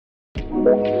It's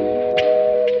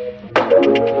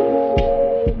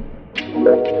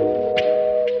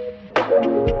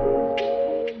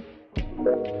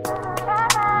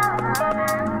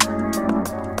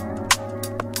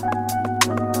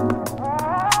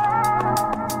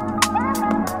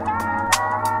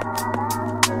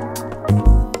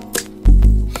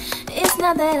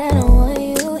not that I don't want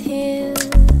you here.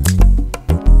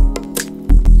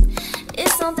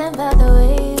 It's something about the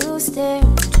way you stare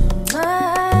into my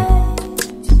eyes.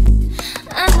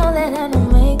 I know that I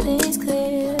don't make things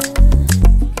clear.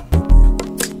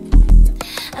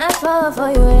 I fall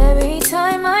for you every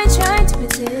time I try to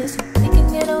resist. We can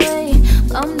get away,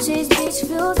 palm cheese, beach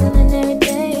views, and then every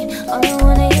day. All I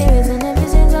wanna hear is an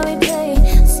episode that we play.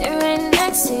 Sit right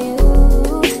next to you.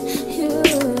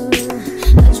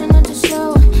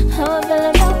 How I feel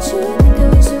about you, think I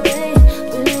wish away.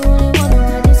 Really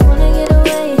wanna, I just wanna get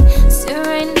away. Sit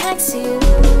right next to you,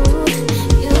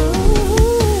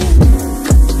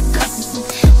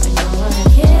 But I wanna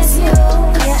kiss you,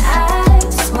 yeah, I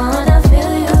just wanna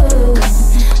feel you.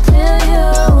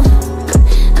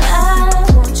 I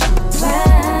want you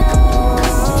around,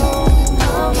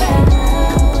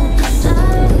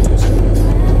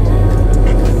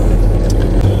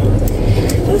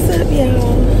 What's up,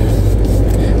 y'all?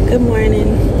 Good morning.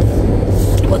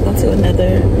 Welcome to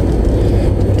another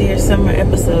Dear Summer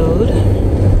episode.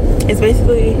 It's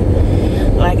basically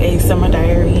like a summer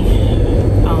diary.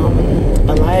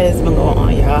 A lot has been going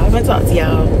on, y'all. I haven't talked to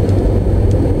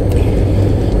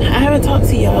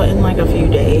y'all in like a few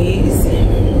days.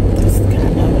 Just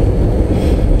kind of,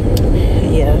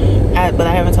 yeah. But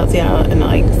I haven't talked to y'all in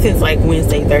like since like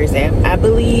Wednesday, Thursday, I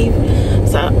believe.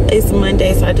 So it's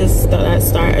Monday, so I just thought I'd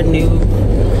start a new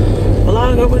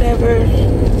vlog or whatever.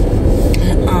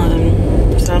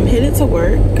 So I'm headed to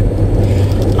work,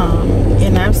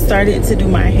 and I've started to do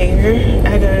my hair.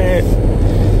 I got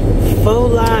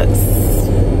faux locks,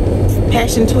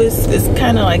 passion twist. It's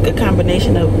kind of like a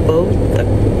combination of both. I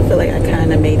feel like I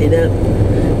kind of made it up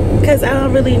because I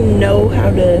don't really know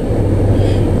how to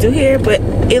do hair, but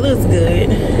it looks good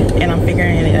and I'm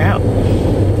figuring it out.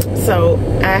 So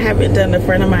I haven't done the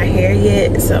front of my hair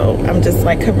yet, so I'm just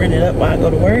like covering it up while I go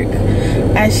to work.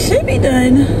 I should be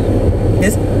done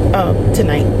this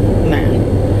tonight.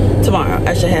 Nah, tomorrow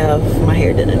I should have my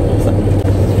hair done. So.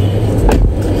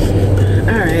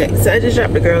 Alright, so I just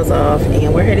dropped the girls off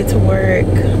and we're headed to work.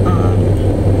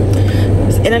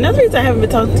 And another reason I haven't been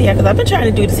talking to you, because I've been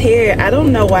trying to do this hair. I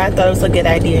don't know why I thought it was a good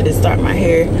idea to start my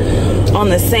hair on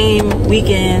the same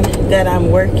weekend that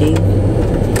I'm working.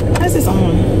 How's this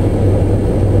on?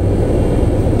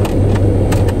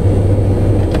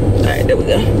 Alright, there we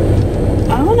go.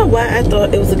 I don't know why I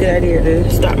thought it was a good idea to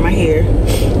start my hair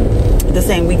the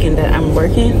same weekend that I'm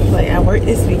working. Like, I work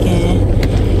this weekend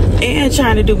and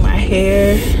trying to do my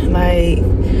hair. Like,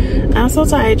 I'm so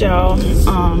tired, y'all.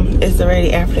 It's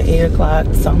already after 8 o'clock,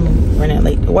 so I'm running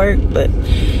late to work, but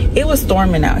it was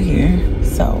storming out here,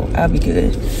 so I'll be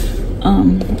good.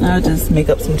 I'll just make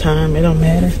up some time, it don't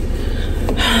matter.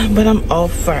 But I'm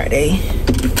off Friday.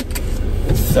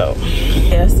 So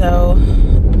yeah, so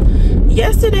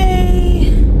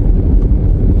yesterday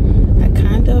I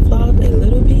kind of vlogged a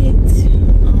little bit,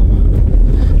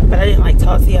 but I didn't like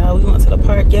talk to y'all. We went to the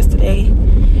park yesterday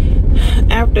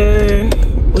after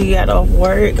we got off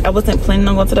work. I wasn't planning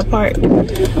on going to the park,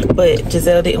 but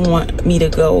Giselle didn't want me to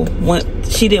go.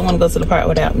 She didn't want to go to the park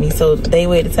without me, so they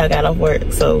waited till I got off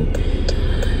work so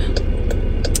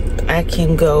I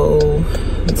can go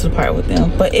to the park with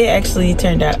them. But it actually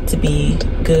turned out to be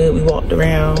good. We walked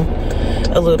around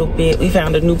a little bit. We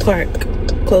found a new park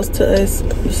close to us,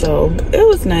 so it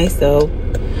was nice though.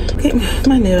 Okay,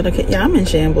 my nail, yeah, I'm in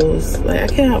shambles. Like, I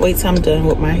cannot wait till I'm done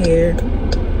with my hair.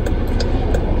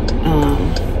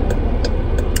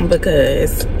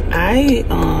 Because I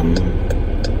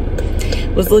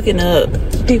was looking up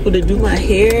people to do my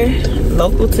hair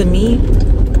local to me,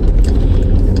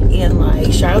 and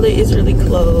like Charlotte is really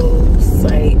close,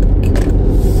 like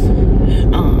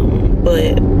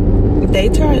but they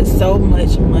charge so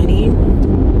much money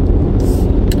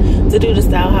to do the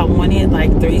style I wanted,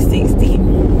 like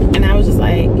 $360, and I was just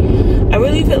like, I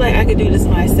really feel like I could do this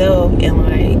myself and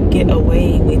like get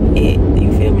away with it.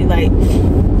 You feel me? Like,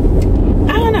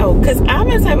 I don't know, because I'm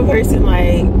the type of person,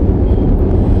 like,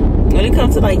 when it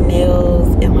comes to like nails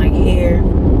and like hair,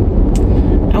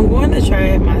 I'm going to try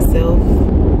it myself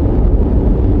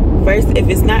first. If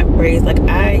it's not braids, like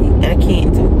I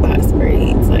can't do box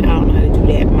braids, like I don't know how to do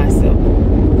that myself.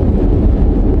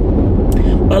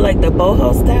 But like the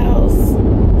boho styles,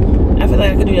 I feel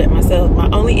like I could do that myself. My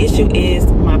only issue is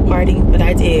my parting, but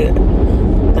I did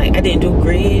like, I didn't do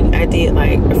grid. I did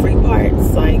like free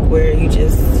parts, like where you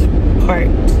just part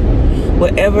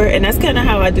whatever. And that's kind of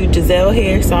how I do Giselle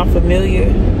hair, so I'm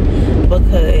familiar,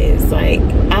 because like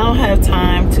I don't have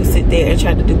time to sit there and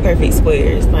try to do perfect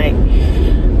squares. Like,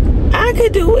 I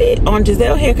could do it on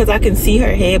Giselle hair because I can see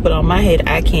her head, but on my head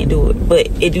I can't do it. But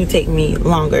it do take me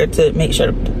longer to make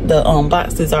sure the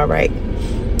boxes are right.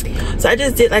 So I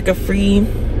just did like a freestyle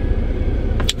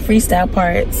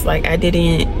parts. Like, I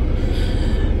didn't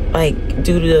like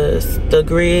do the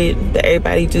grid that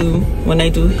everybody do when they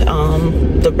do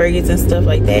the braids and stuff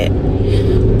like that.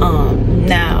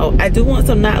 Now I do want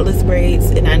some knotless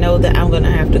braids, and I know that I'm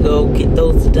gonna have to go get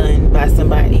those done by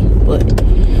somebody, but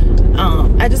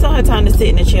I just don't have time to sit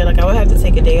in a chair. Like, I would have to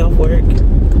take a day off work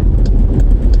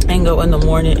and go in the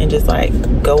morning and just like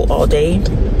go all day,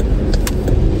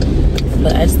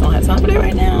 but I just don't have time for that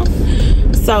right now.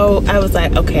 So I was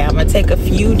like, okay, I'm gonna take a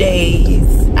few days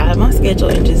out of my schedule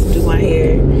and just do my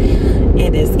hair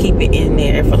and just keep it in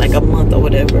there for like a month or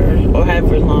whatever, or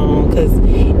however long, because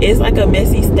it's like a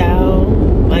messy style,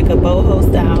 like a boho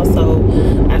style. So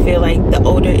I feel like the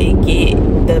older it get,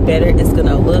 the better it's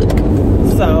gonna look.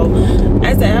 So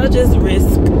I said I'll just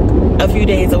risk a few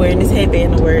days of wearing this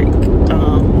headband to work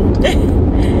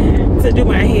to do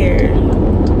my hair.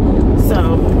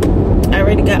 So I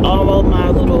already got all of my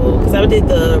little, because I did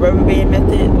the rubber band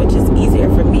method, which is easier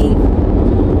for me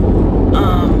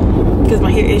because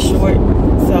my hair is short,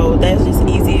 so that's just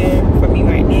easier for me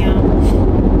right now.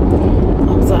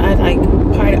 So I like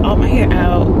parted all my hair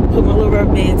out, put my little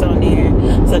rubber bands on there.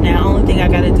 So now the only thing I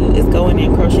gotta do is go in there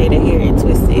and crochet the hair and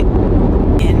twist it.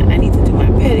 And I need to do my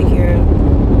pedicure,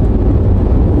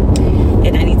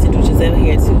 and I need to do Giselle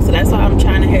hair too. So that's why I'm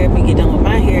trying to hurry up and get done with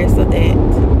my hair so that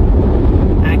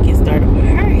I can start with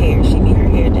her hair. She need her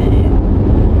hair done,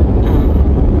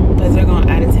 because we're going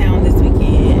out of town this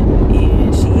weekend, and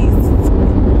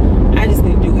I just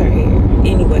need to do her hair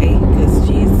anyway, because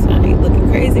she's like looking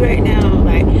crazy right now.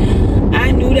 Like,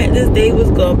 I knew that this day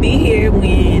was gonna be here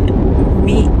when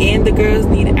me and the girls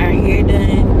needed our hair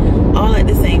done all at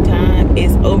the same time.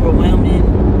 It's overwhelming,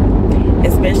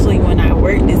 especially when I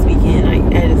worked this weekend. I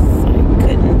just like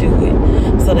couldn't do it.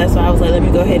 So that's why I was like, let me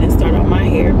go ahead and start on my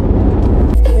hair.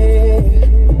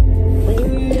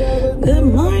 Good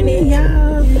morning,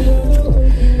 y'all.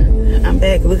 I'm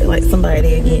back looking like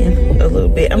somebody again a little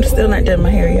bit. I'm still not done my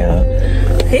hair, y'all.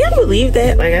 Can y'all believe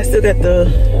that? Like, I still got the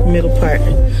middle part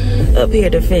up here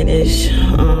to finish.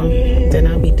 Then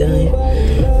I'll be done.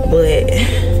 But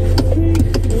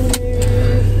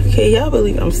can y'all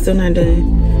believe I'm still not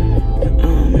done?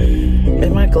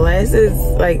 And my glasses,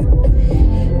 like,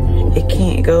 it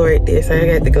can't go right there, so I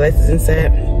got the glasses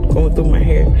inside going through my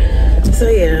hair. So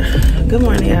yeah, good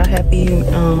morning, y'all. Happy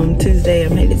Tuesday. I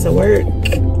made it to work.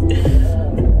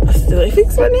 I still ain't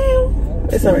fixed my nail.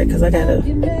 It's all right, because I gotta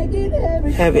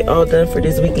have it all done for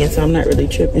this weekend, so I'm not really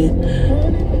tripping.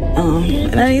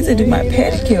 And I need to do my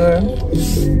pedicure,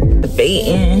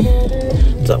 debating.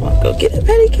 So I'm gonna go get a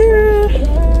pedicure,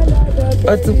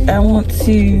 or do I want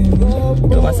to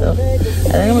do it myself? I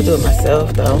think I'm gonna do it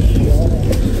myself, though. I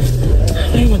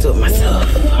think I'm gonna do it myself.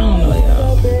 I don't know, y'all.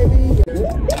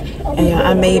 And yeah,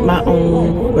 I made my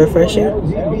own refresher.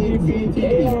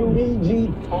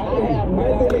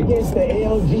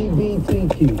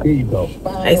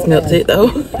 I smelled it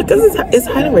though, because it's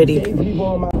hot already.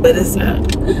 But it's not.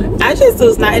 I just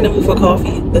was not in the mood for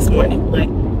coffee this morning. Like,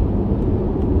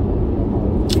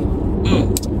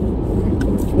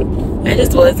 I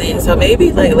just wasn't. So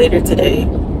maybe like later today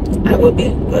I will be,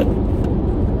 but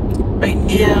right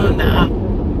now, nah.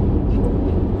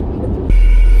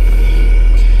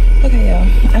 Okay, y'all,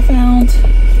 I found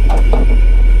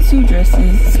 2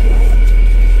 dresses.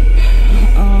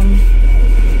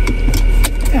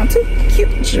 Found 2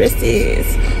 cute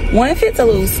dresses. One fits a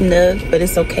little snug, but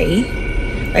it's okay.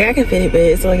 Like, I can fit it, but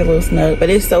it's like a little snug, but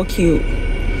it's so cute.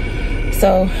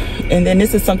 So, and then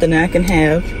this is something that I can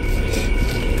have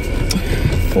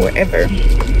forever.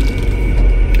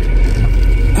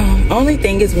 Only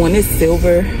thing is, one is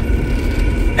silver.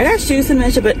 I got shoes to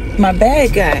match it, but my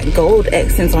bag got gold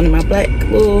accents on it, my black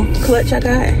little clutch I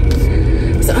got.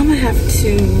 So I'm gonna have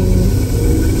to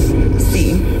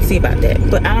see about that.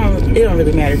 But it don't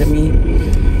really matter to me.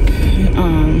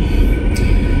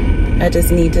 I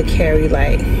just need to carry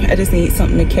like, I just need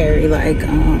something to carry like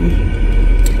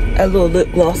a little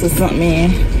lip gloss or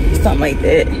something like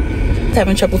that. I was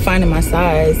having trouble finding my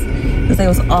size because it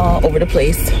was all over the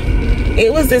place.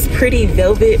 It was this pretty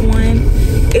velvet one.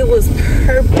 It was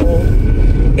purple.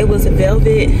 It was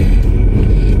velvet,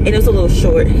 and it was a little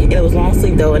short, and it was long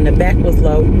sleeve though, and the back was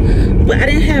low. But I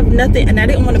didn't have nothing, and I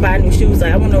didn't want to buy new shoes.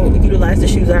 Like, I want to utilize the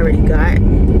shoes I already got.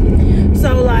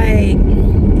 So like,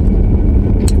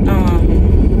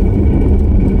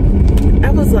 I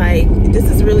was like, this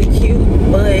is really cute,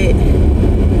 but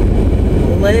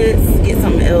let's get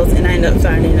something else. And I ended up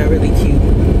finding a really cute,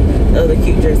 other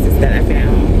cute dresses that I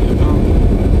found.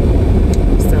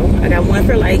 So I got one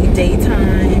for like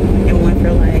daytime and one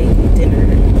for like dinner.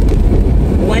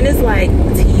 One is like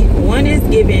tea. One is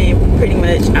giving pretty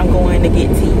much I'm going to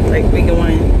get tea. Like, we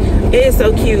going. It is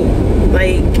so cute.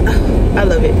 Like, I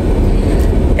love it.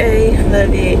 I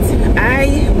love it.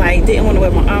 I like didn't want to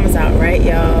wear my arms out, right,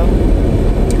 y'all?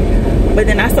 But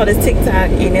then I saw this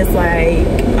TikTok, and it's like,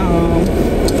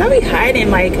 I be hiding.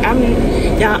 Like,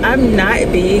 I'm not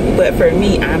big, but for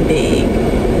me, I'm big.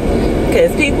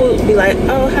 Because people be like,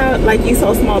 oh, how, like, you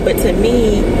so small. But to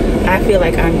me, I feel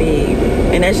like I'm big.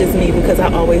 And that's just me, because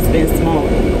I've always been small.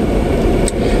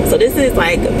 So this is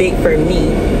like big for me.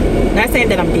 Not saying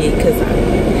that I'm big, because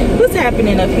what's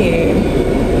happening up here?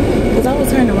 Because I was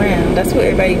turning around. That's what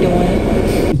everybody doing.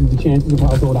 The chances of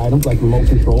household items like remote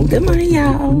controls. Good morning,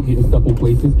 y'all. Getting stuck in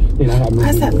places they don't have.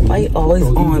 Why's that light always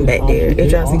on back there? It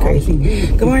drives me crazy.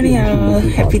 Good morning, y'all.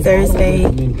 Happy Thursday.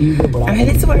 I'm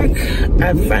headed to work.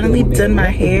 I've finally done my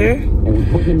hair,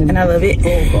 and I love it.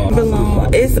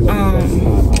 It's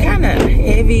kind of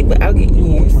heavy, but I'll get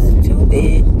used to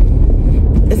it.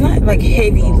 It's not like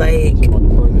heavy, like,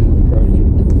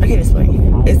 I can't explain.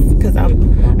 It's because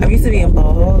I'm used to being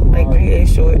bald, like my hair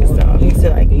is short, so I'm used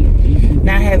to like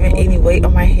not having any weight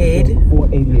on my head.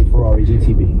 But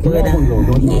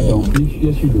yeah.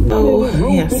 Oh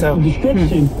yeah, so I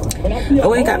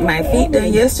went and got my feet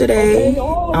done yesterday.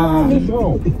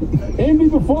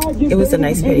 It was a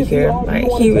nice pedicure. Like,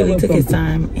 he really took his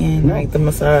time, and like the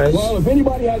massage was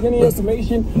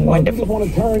wonderful.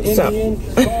 So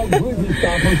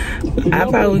I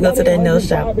probably go to that nail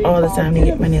shop all the time to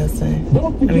get my nails done.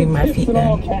 I mean, my feet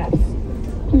done.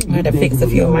 I had to fix a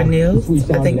few of my nails.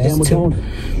 I think just 2.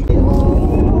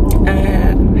 I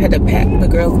had to pack the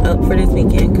girls up for this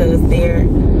weekend, because they're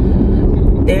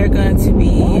going to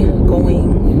be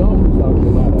going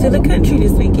to the country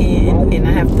this weekend, and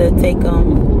I have to take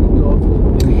them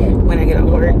when I get off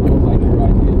work.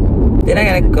 Then I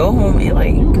gotta go home and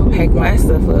like pack my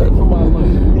stuff up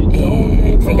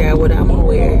and figure out what I'm gonna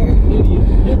wear.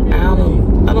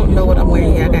 I don't know what I'm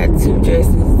wearing yet. I got 2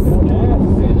 dresses.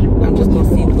 I'm just gonna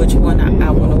see which one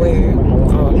I want to wear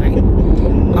all night.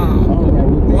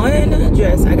 One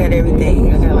dress, I got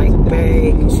everything. I got like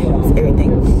bag, shoes,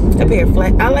 everything. A pair of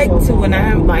flat. I like to, when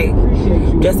I'm like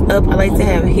dressed up, I like to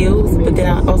have heels, but then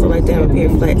I also like to have a pair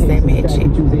of flats that match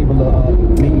it.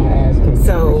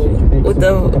 So with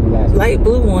the light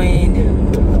blue one,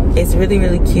 it's really,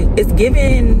 really cute. It's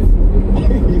giving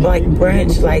like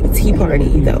brunch, like tea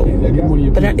party though,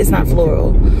 but it's not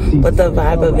floral. But the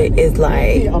vibe of it is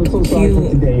like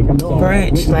cute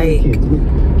brunch, like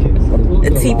a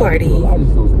tea party.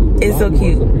 It's so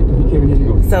cute.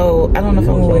 So I don't know if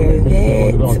I'm gonna wear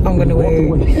that. I'm gonna wear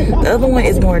the other one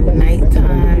is more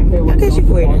nighttime. I guess you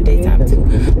can wear it in the daytime too,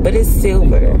 but it's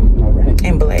silver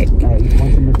and black,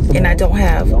 and I don't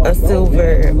have a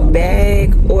silver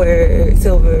bag or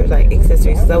silver like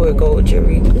accessories, because I wear gold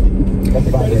jewelry.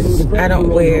 I don't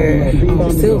wear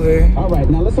silver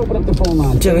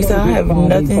jewelry, so I don't have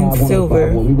nothing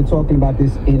silver.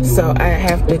 So I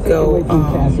have to go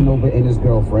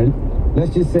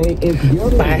Let's just say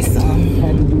buy some.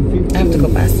 I have to go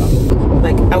buy some.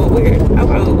 Like, I would wear it. I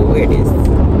probably would wear this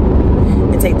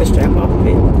and take the strap off of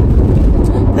it.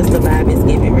 That's the vibe it's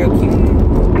giving, real cute.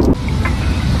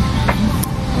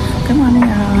 Good morning,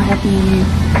 y'all. Happy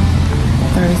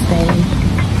Thursday.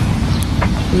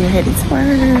 We are headed to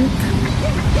work.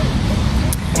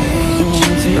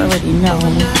 And you already know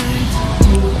I'm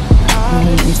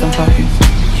gonna eat some coffee.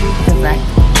 Because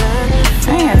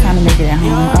I ain't had time to make it at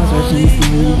home. I was rushing this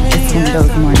morning. It's one of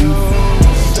those mornings.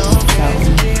 So,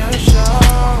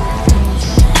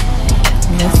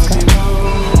 let's go.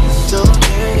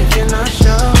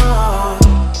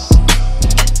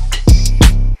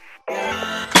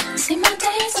 See, my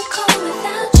days are cold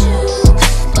without you,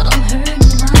 but I'm hurting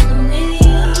when I'm with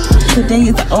you. The day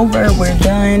is over. We're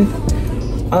done.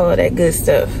 All of that good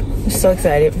stuff. I'm so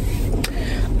excited.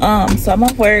 So I'm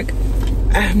off work.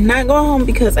 I'm not going home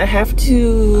because I have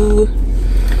to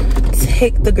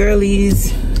take the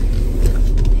girlies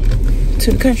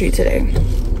to the country today.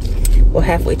 Well,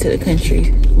 halfway to the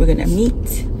country. We're gonna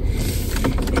meet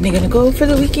and they're gonna go for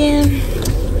the weekend.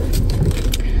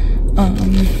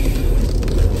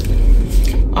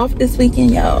 Off this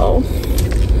weekend, y'all.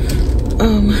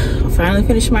 Finally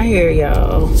finished my hair,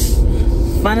 y'all.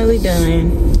 Finally done.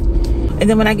 And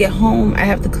then when I get home, I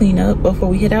have to clean up before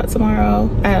we head out tomorrow.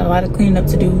 I had a lot of cleaning up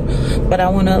to do, but I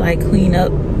want to like clean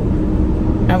up.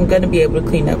 I'm gonna be able to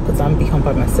clean up because I'm gonna be home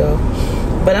by myself.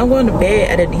 But I'm going to bed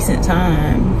at a decent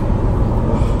time.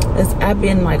 I've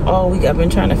been like all week, I've been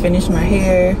trying to finish my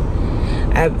hair.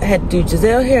 I had to do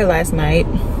Giselle hair last night.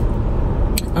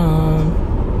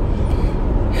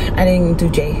 I didn't do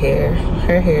Jay hair.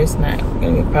 Her hair is not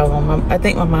gonna be a problem. I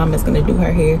think my mom is gonna do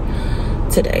her hair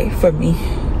today for me.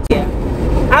 Yeah,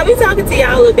 I'll be talking to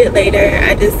y'all a little bit later.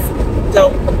 I just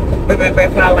don't remember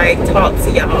if I like talk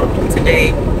to y'all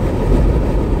today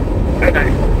or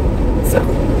not.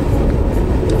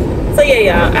 So yeah,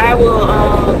 y'all, I will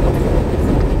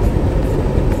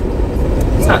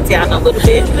talk to y'all in a little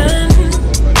bit.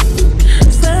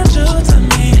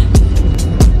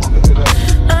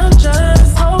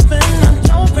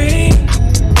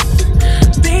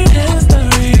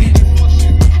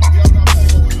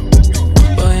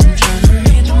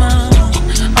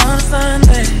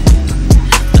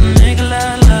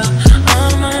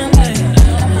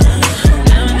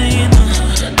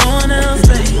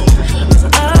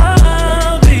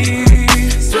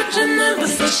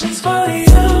 For you.